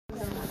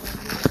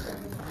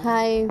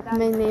Hi,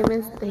 my name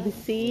is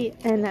Daisy,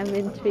 and I'm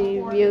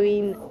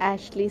interviewing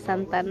Ashley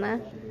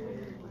Santana.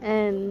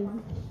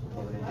 And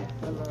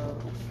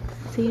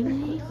say your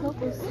name.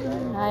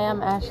 Hi,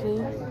 I'm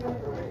Ashley.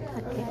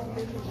 Okay.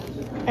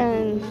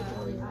 And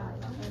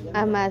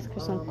I'm asking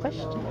some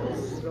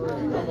questions.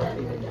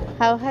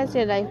 How has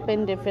your life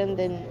been different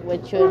than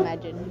what you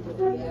imagined?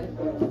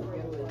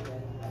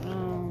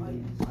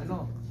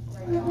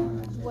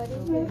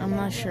 I'm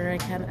not sure I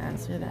can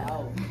answer that.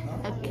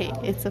 Okay,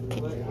 it's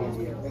okay.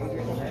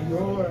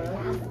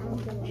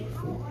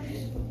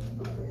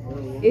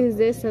 Is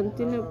there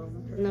something?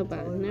 No,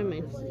 but never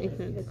mind.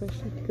 Ignore the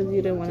question because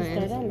you didn't want to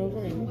Start answer. all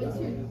over.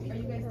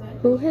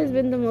 Who has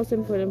been the most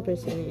important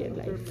person in your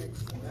life?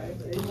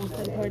 The most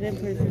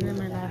important person in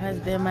my life has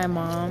been my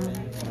mom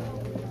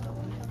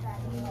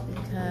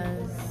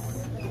because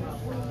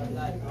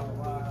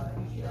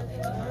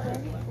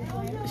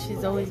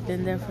she's always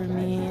been there for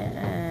me,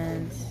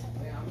 and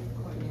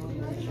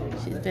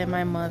she's been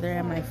my mother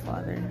and my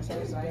father.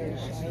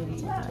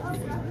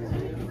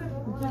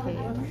 Okay.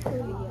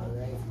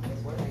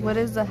 What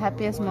is the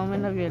happiest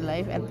moment of your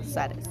life and the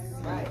saddest?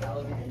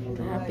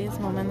 The happiest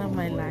moment of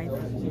my life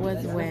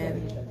was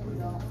when,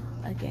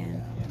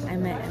 again, I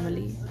met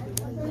Emily.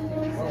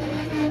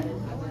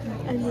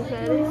 And the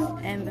saddest?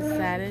 And the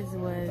saddest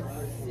was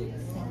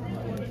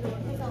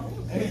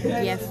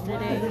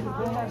yesterday.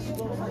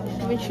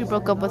 When she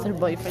broke up with her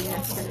boyfriend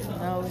yesterday.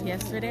 No,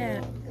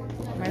 yesterday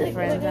my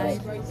friend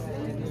died.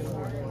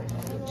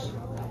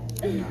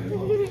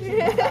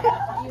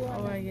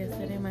 Or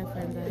yesterday my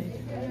friend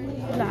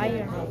died.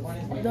 Liar.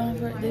 No,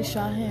 they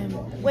shot him.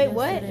 Wait,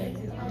 yesterday.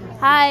 what?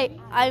 Hi,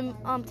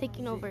 I'm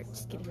taking over.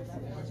 Just kidding.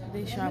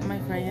 They shot my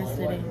friend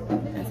yesterday.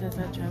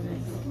 Cesar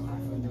Chavez.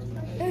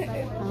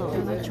 Oh. It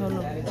was a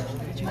cholo.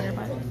 Did you hear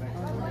about it?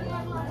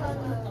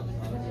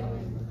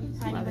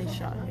 Why they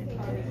shot him?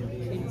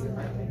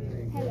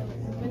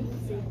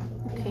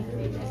 Okay.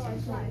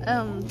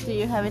 Do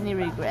you have any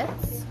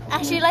regrets?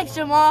 Ashley likes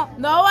your mom.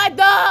 No, I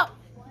don't.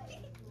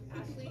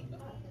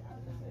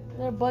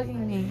 They're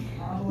bugging me.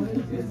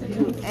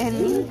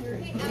 Any?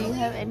 Do you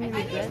have any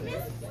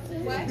regrets?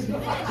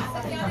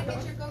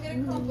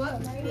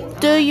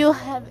 Do you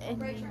have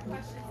any?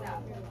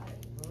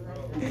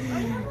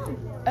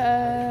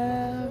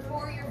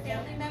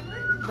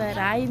 That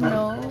I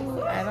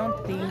know, I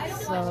don't think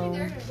so.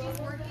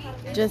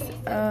 Just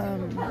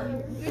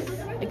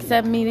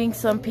except meeting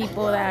some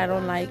people that I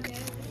don't like.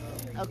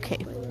 Okay.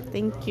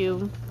 Thank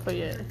you for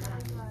your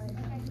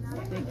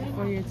Thank you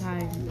for your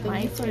time.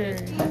 My for your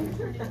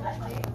turn.